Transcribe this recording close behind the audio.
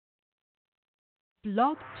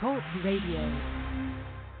Blog Talk Radio.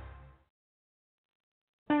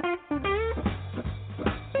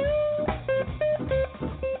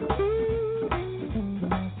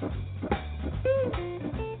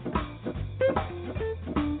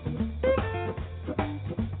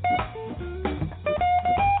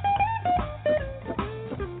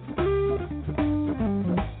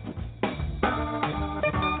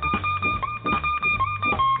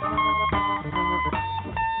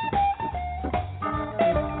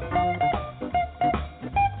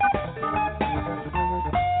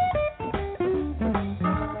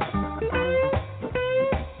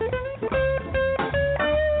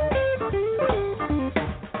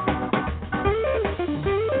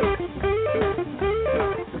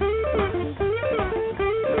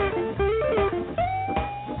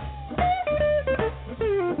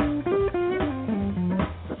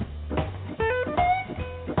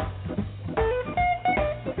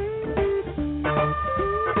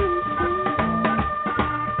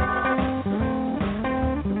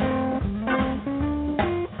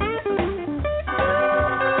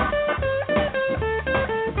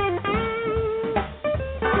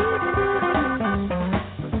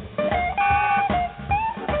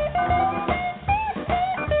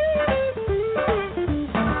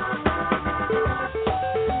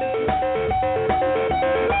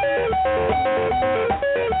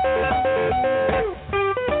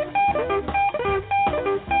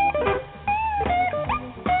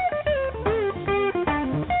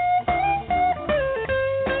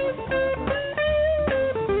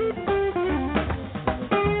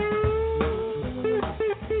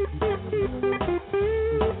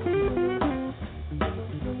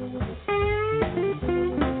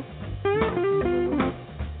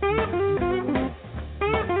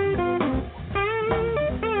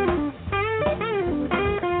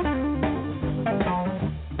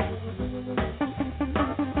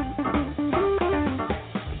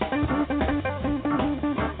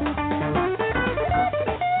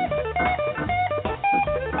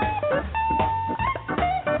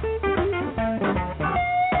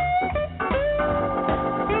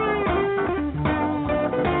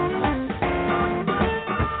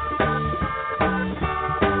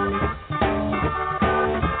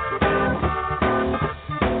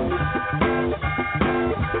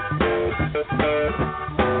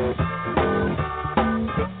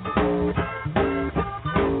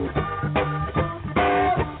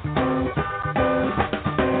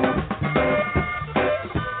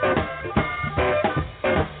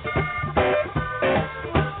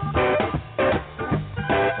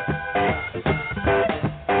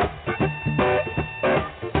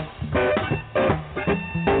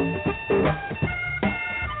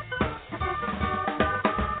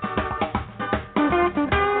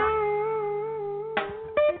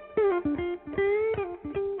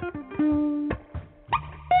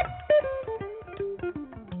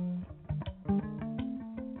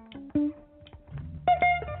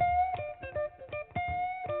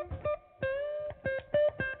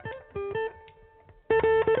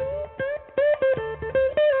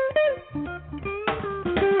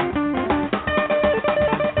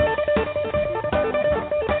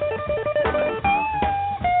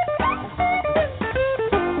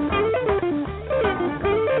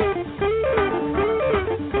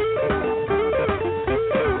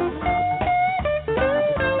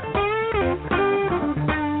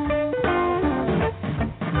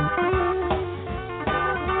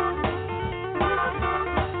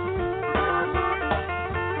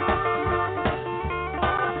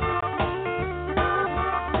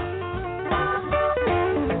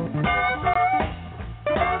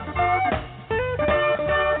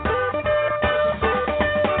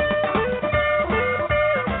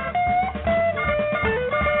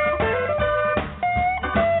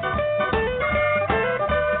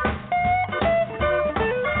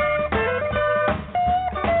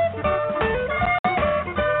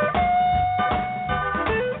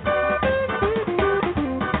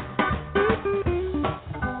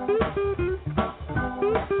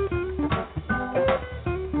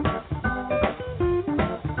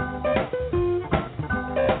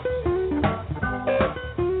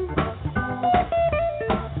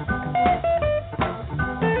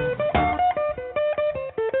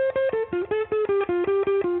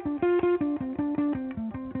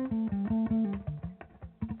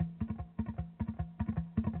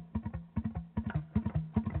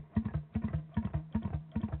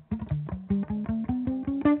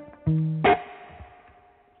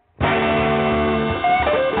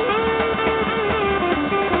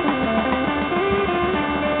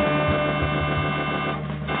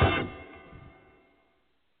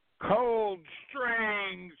 Cold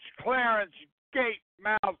Strings, Clarence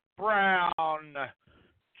Gatemouth Brown,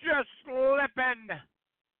 just slipping.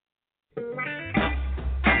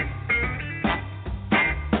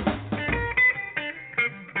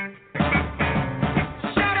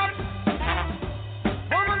 Shut up,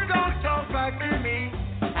 woman, don't talk back to me.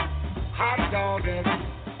 Hot dog it.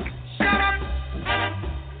 Shut up,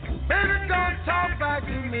 baby, don't talk back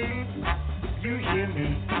to me. You hear me?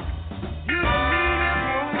 You the meanest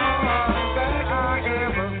woman that I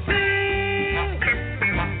ever seen.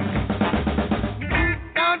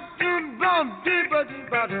 Down to the deeper,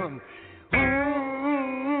 deeper,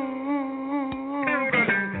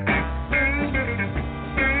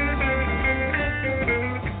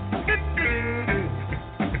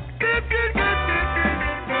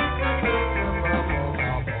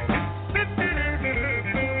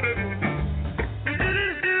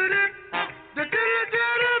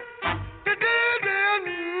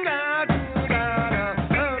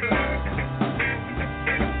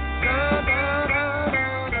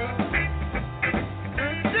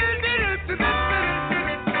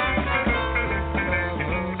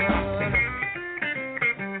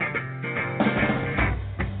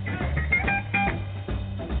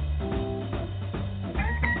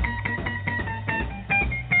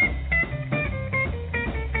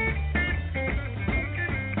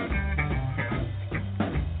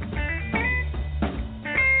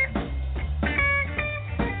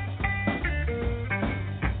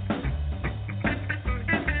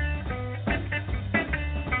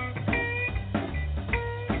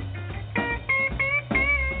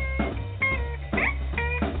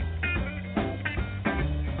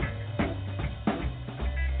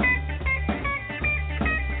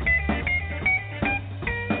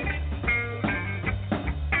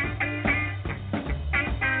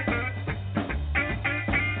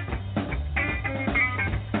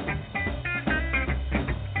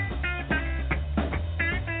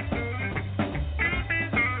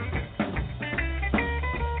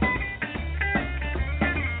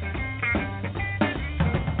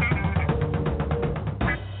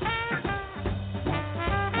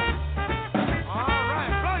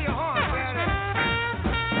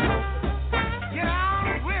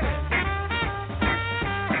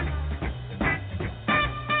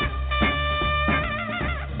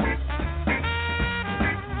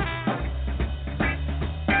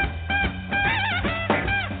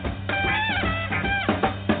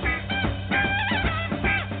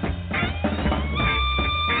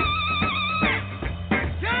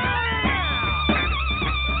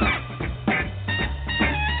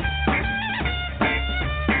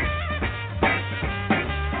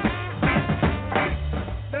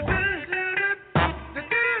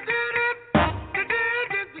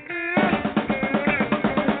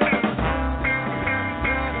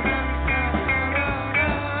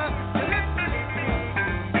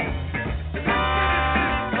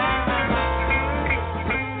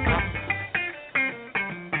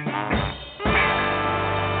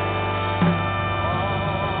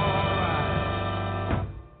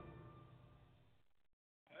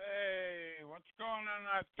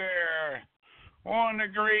 Out there. Want to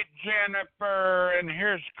greet Jennifer, and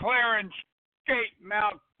here's Clarence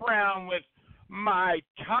Gatemouth Brown with My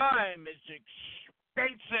Time is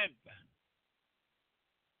Expensive.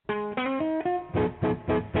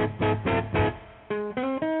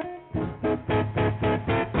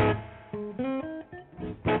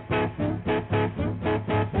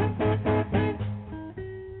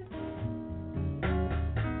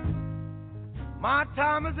 My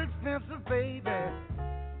time is expensive, baby,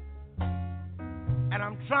 and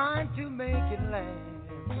I'm trying to make it last.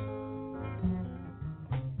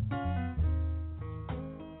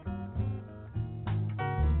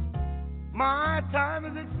 My time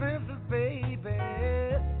is expensive, baby,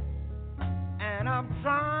 and I'm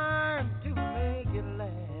trying to make it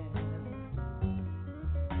last.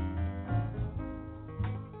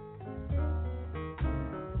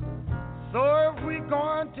 So if we're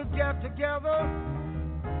going to get together,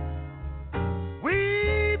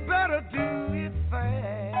 we better do it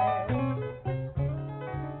fast.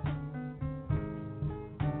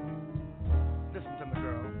 Listen to me,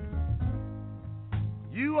 girl.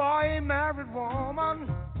 You are a married woman,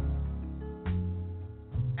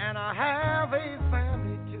 and I have a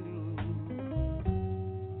family too.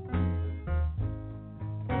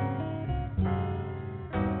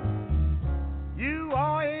 You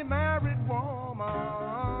are a married woman,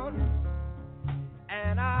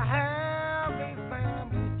 and I have a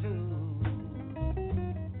family too.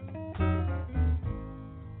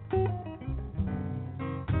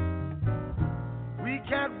 We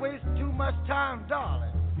can't waste too much time, darling.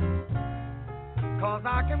 'cause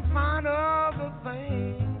I can find other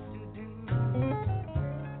things to do.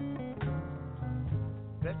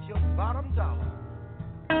 Bet your bottom dollar.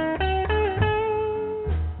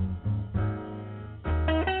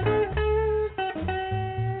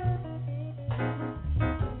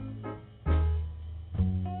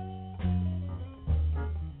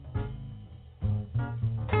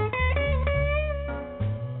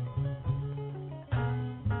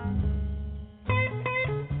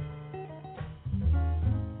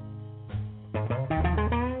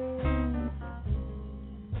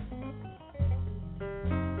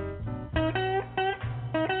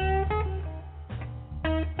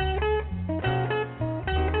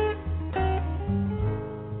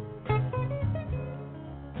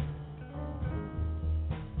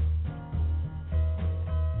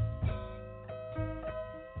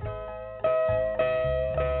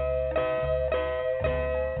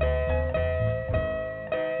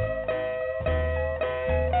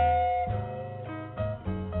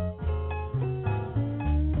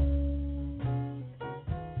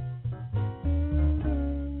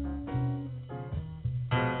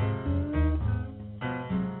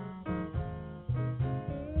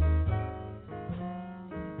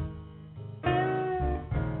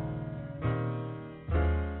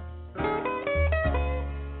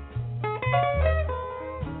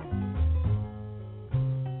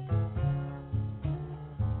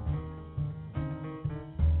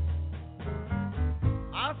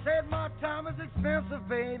 I said my time is expensive,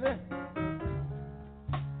 baby,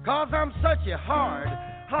 'cause I'm such a hard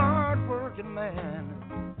working man.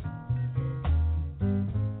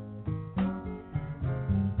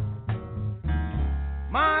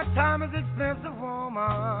 My time is expensive,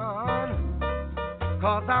 woman,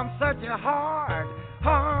 'cause I'm such a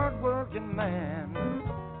hard working man.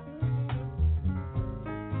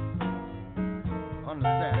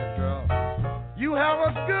 Understand it, girl. You have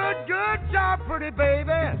a good job, pretty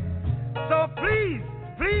baby. So please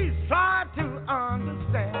try to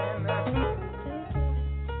understand.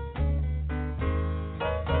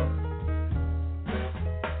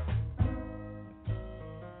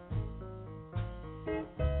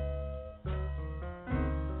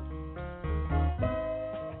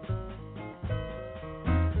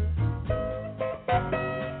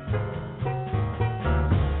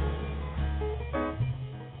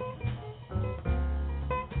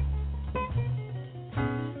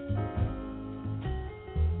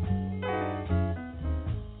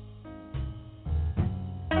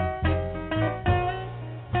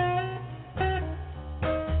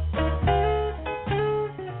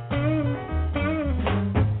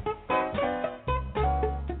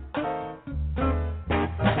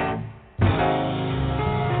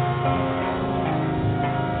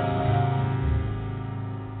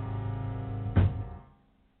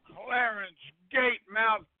 Clarence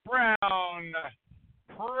Gatemouth Brown,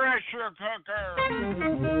 pressure cooker.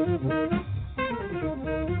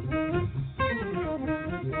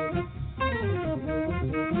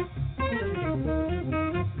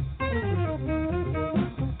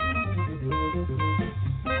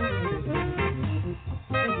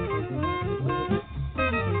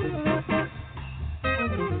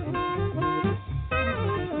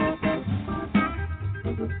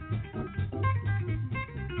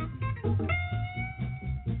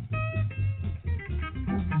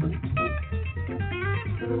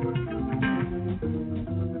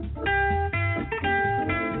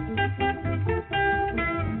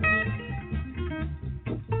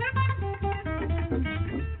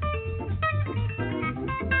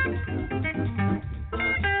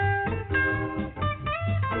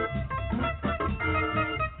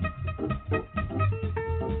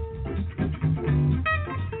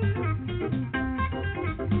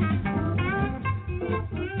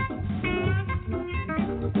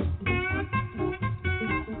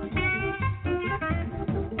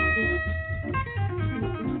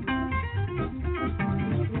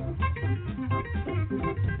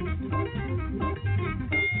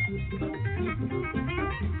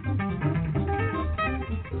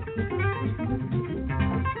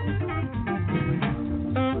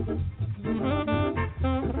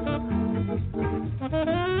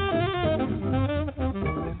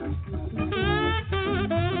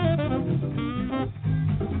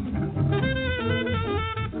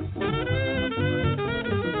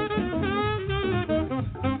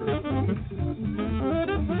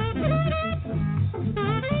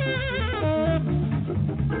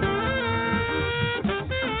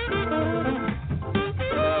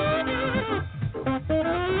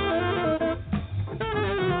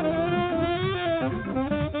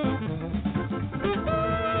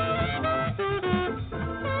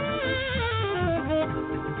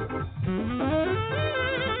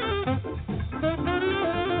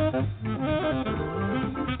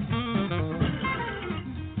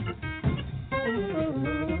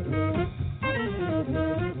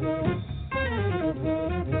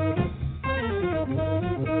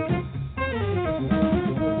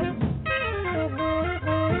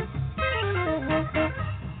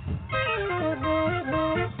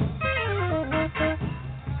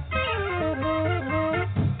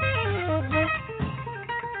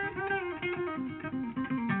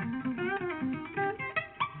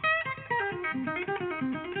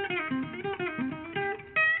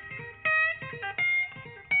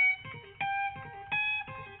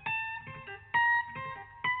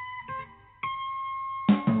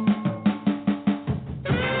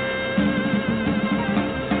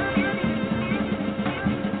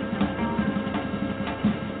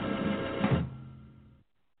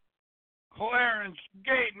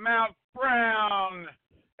 Gatemouth Brown.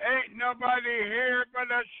 Ain't nobody here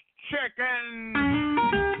but us chickens.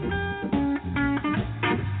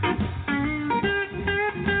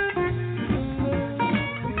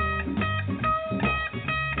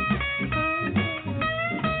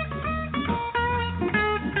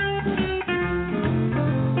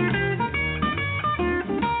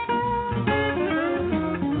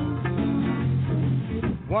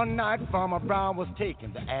 One night Farmer Brown was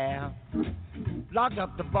taking the air, locked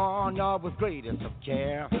up the barnyard with greatest of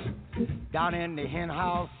care. Down in the hen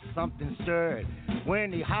house something stirred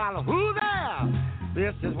when he hollered, "Who there?"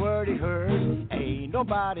 This is word he heard. Ain't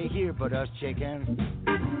nobody here but us chickens.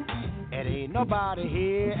 It ain't nobody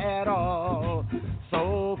here at all.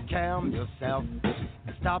 So calm yourself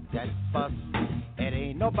and stop that fuss. It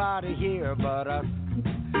ain't nobody here but us.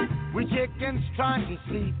 We chickens trying to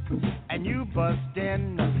sleep, and you bust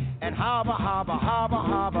in and hobble, hobble, hobble,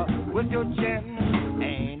 hobble with your chin.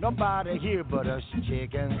 Ain't nobody here but us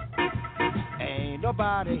chickens. Ain't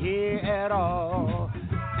nobody here at all.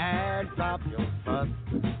 And drop your fuss,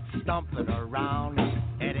 stomping around.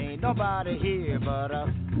 It ain't nobody here but us.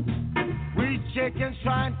 We chickens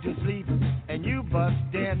trying to sleep, and you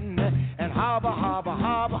bust in and hobble, hobble,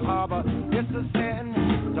 hobble, hobble. It's a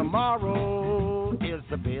sin. Tomorrow is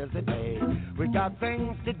a busy day. We got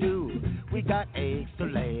things to do. We got eggs to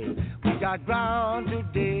lay. We got ground to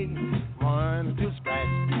dig, worms to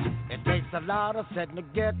scratch. It takes a lot of setting to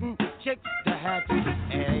getting chicks to hatch.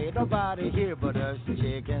 Ain't nobody here but us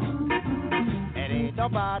chickens. It ain't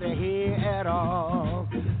nobody here at all.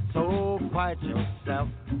 So quiet yourself.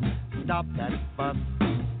 Stop that fuss.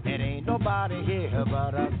 It ain't nobody here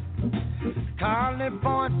but us. Kindly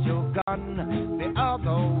point your gun the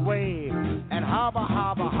other way and hobble,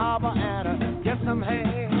 hobble, hobble and get some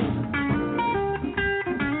hay.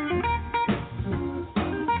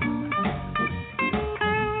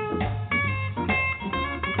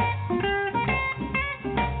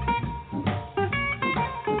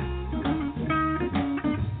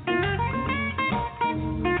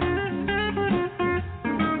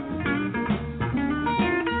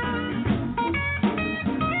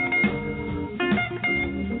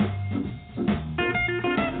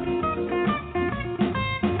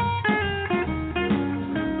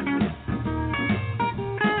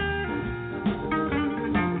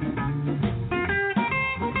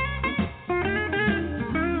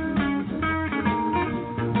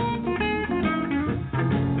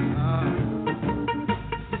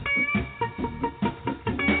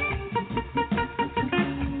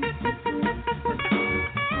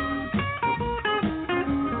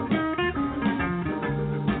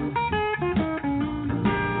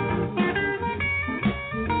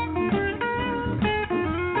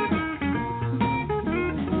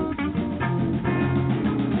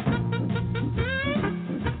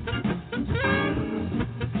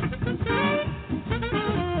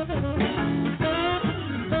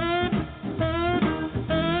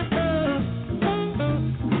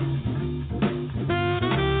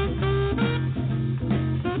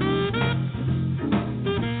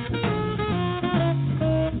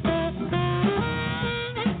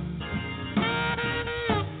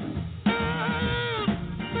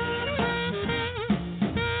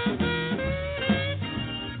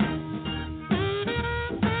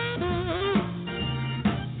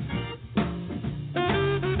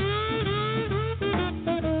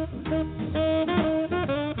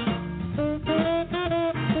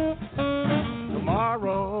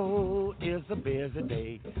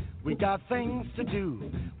 We got things to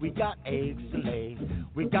do, we got eggs to lay,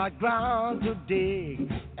 we got ground to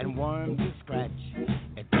dig and worms to scratch.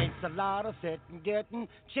 It takes a lot of setting, getting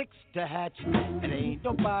chicks to hatch. It ain't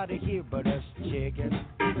nobody here but us chickens.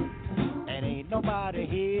 It ain't nobody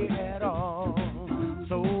here at all.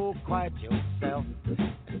 So quiet yourself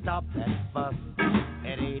and stop that fuss.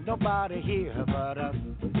 It ain't nobody here but us.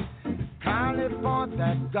 Kindly point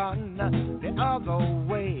that gun the other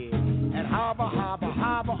way and hobble, hobble,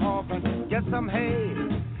 hobble off and get some hay.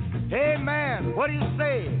 Hey man, what do you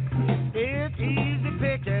say? It's easy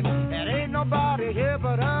picking, and ain't nobody here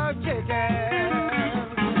but a chicken.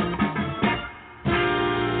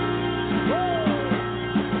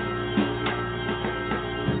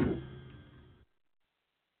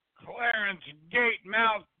 Clarence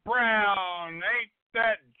Gatemouth Brown, ain't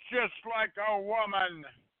that just like a woman?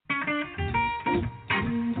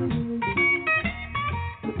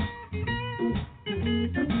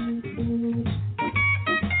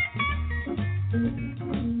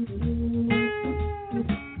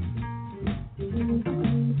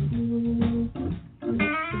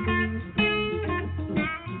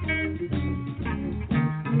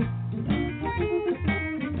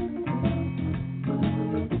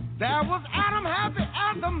 There was Adam happy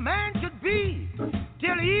as a man should be,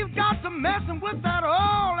 till Eve got to messing with that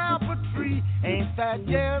old apple tree. Ain't that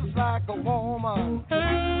just like a woman?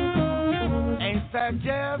 Ain't that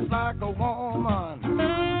just like a woman?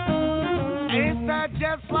 Ain't that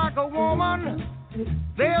just like a woman?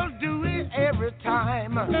 They'll do it every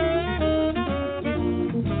time.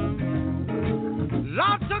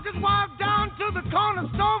 Lot took his wife down to the corner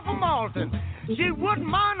store for malting. She wouldn't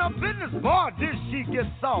mind her business, boy, did she get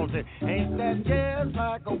salty. Ain't that just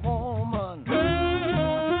like a woman?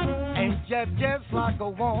 Ain't that just like a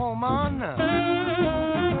woman?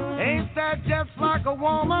 Ain't that just like a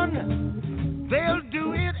woman? They'll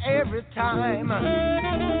do it every time.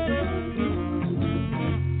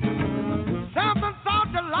 Something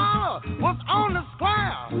thought Delilah was on the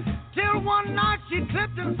square, till one night she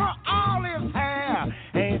clipped him for all his hair.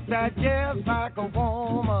 Ain't that just like a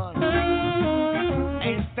woman?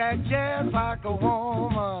 Ain't that just like a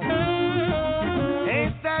woman?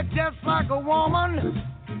 Ain't that just like a woman?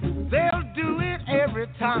 They'll do it every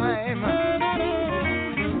time.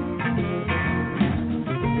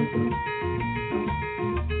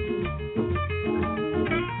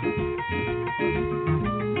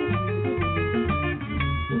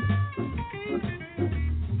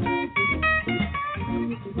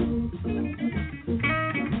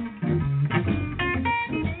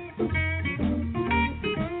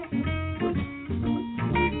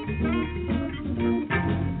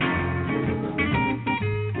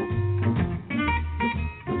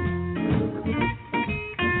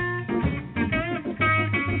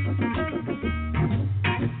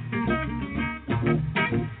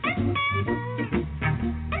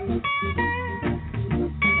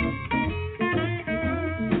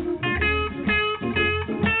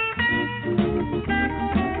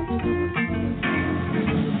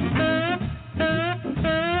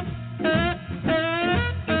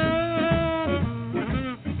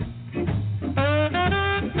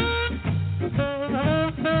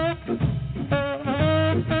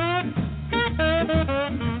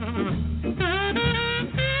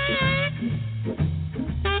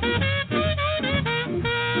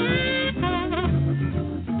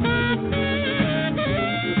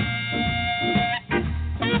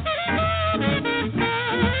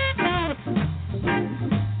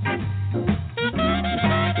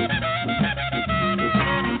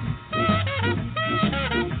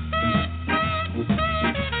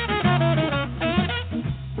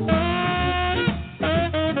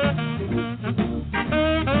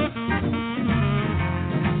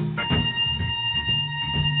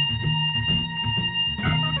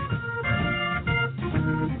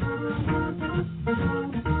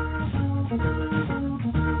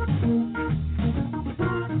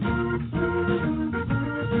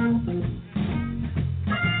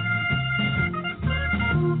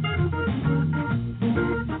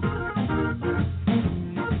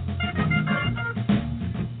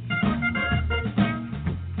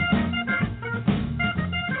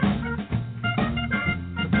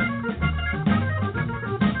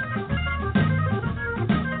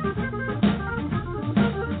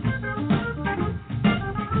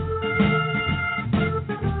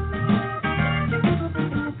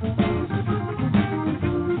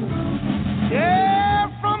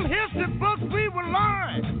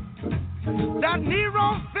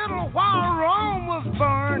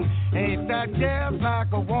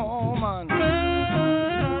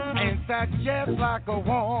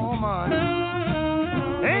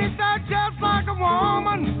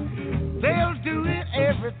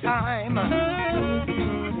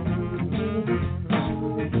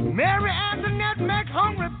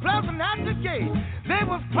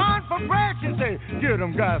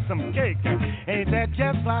 Some cake. Ain't that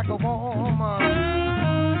just like a woman?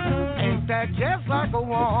 Ain't that just like a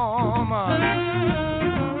woman?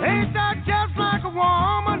 Ain't that just like a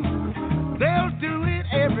woman? They'll do it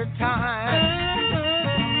every time.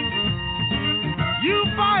 You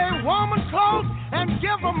buy a woman clothes and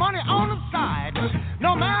give her money on the side.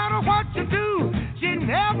 No matter what you do, she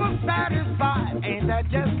never satisfied. Ain't that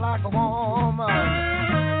just like a woman?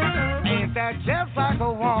 Ain't that just like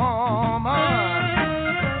a woman?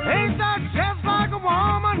 Ain't that just like a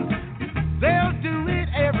woman? They'll do it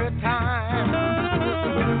every time.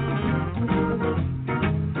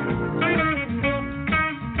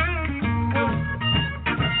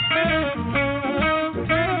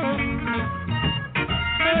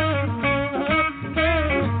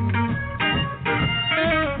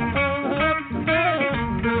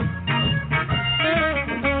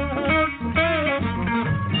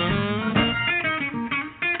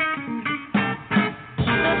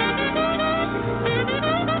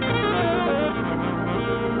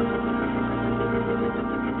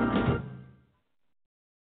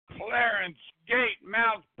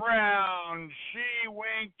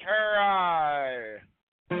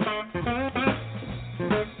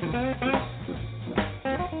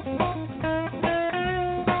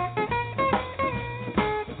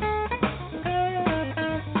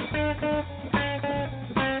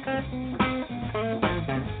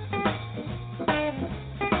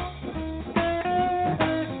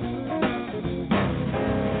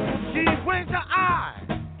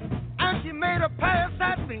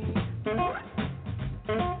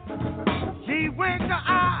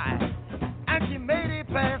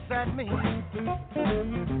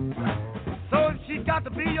 she's got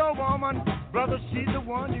to be your woman. Brother, she's the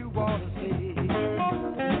one you want to see.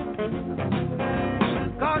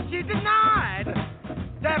 'Cause she denied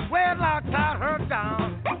that wedlock tied her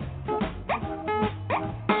down.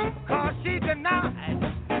 'Cause she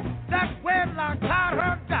denied that wedlock tied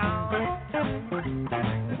her down.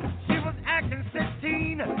 She was acting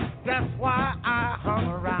 16, that's why I hung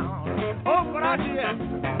around. Oh, but I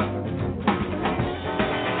did.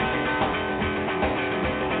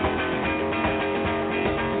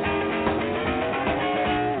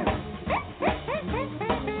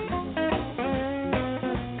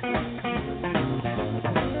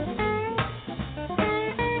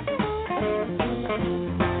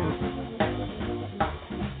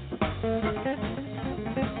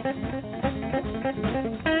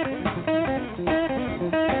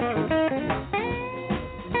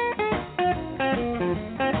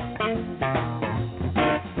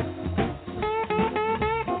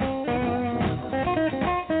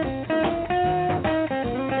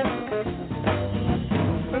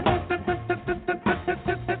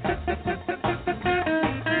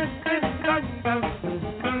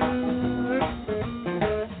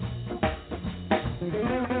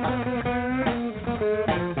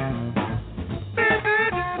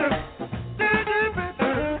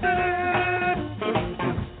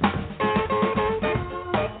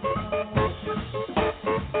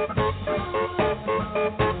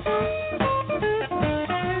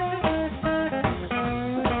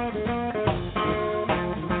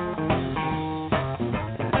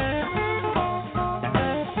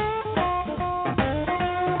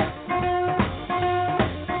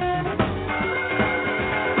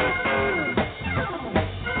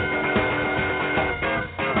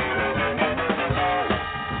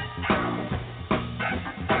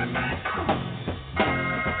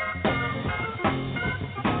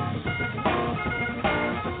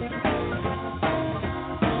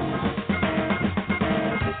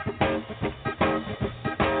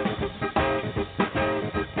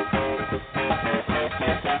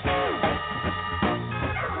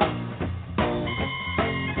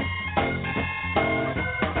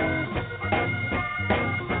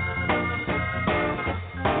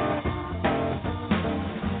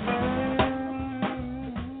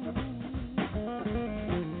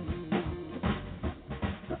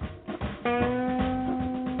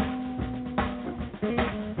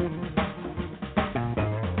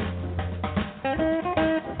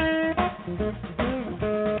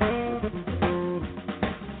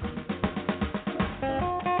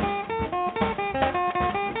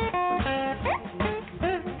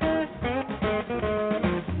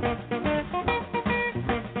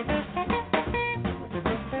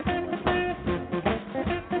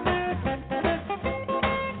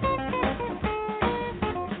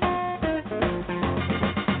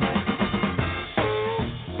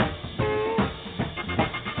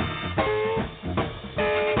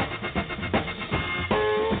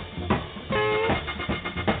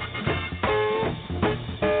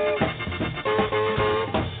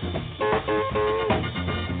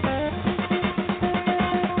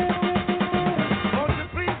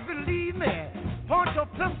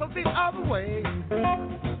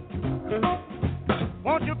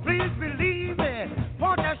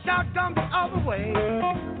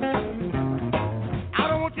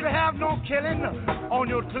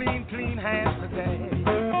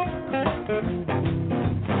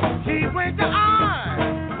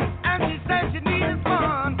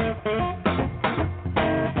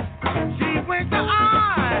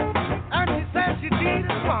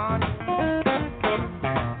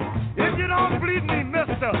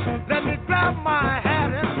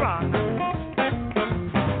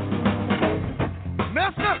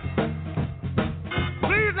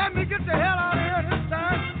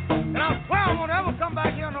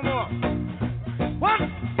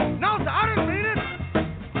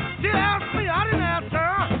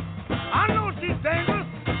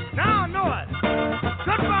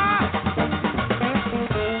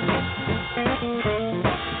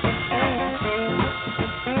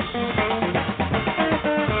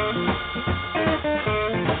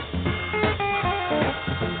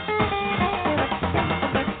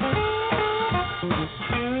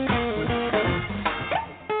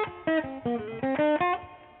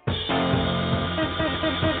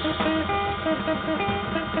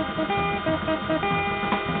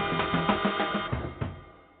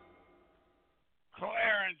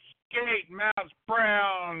 Clarence Gatemouth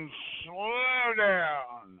Brown, slow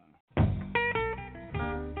down.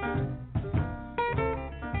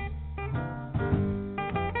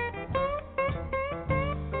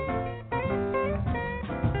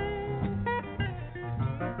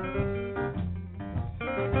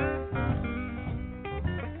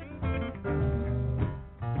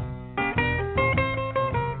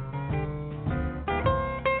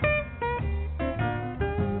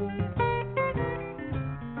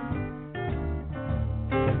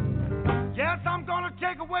 I'm gonna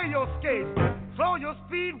take away your skates, slow your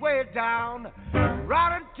speed way down.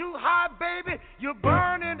 Riding too high, baby, you're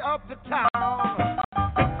burning up the town.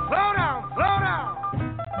 Slow down, slow down.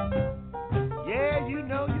 Yeah, you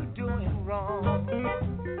know you're doing wrong.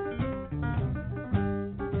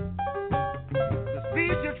 The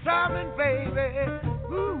speed you're traveling, baby,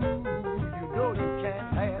 ooh, you know you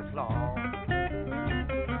can't last long.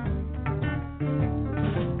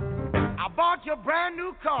 I bought you a brand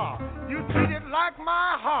new car, you treat it like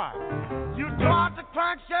my heart. You tore out the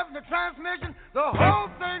crankshaft and the transmission, the whole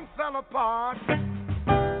thing fell apart.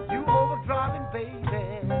 You overdriving, baby,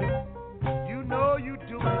 you know you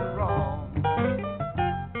doing wrong.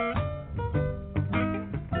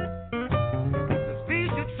 The speed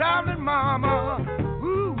you're traveling, mama,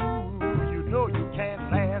 ooh, you know you can't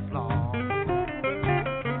last long.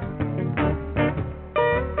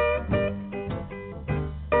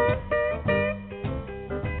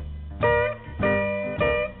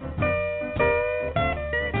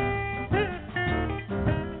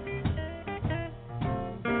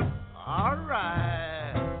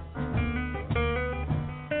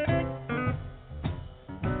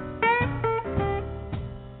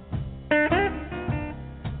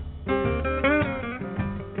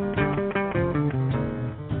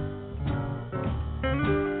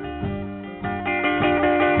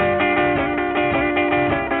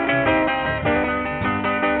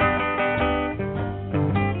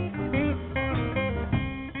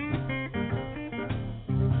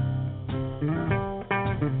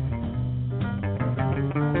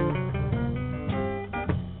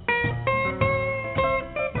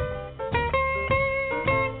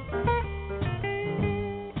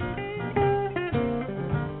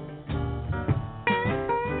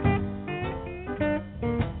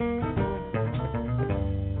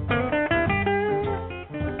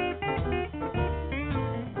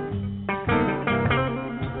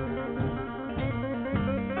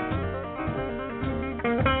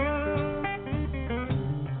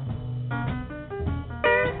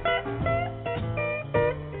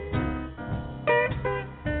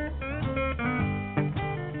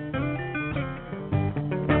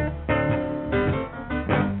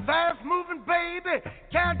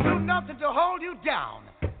 Can't do nothing to hold you down.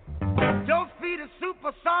 Your speed is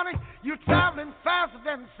supersonic, you're traveling faster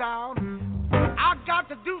than sound. I got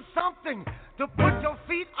to do something to put your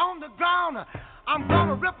feet on the ground. I'm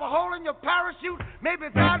gonna rip a hole in your parachute, maybe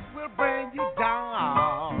that will bring you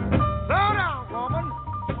down. Slow down, woman,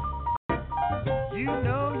 you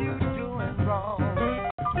know you're doing wrong.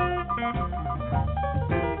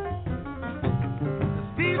 The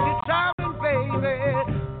speed you're traveling, baby,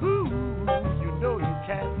 ooh, you know you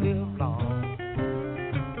can't live long.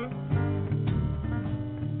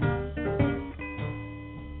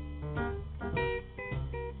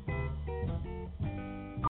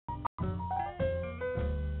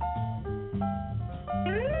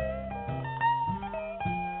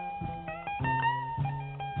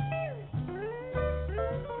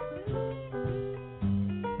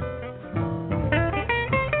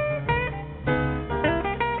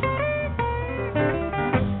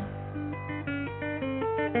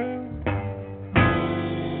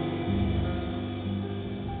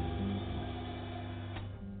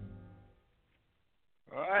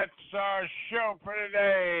 That's our show for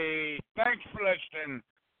today. Thanks for listening.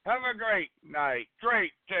 Have a great night,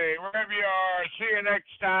 great day, wherever you are. See you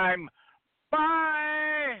next time.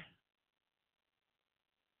 Bye.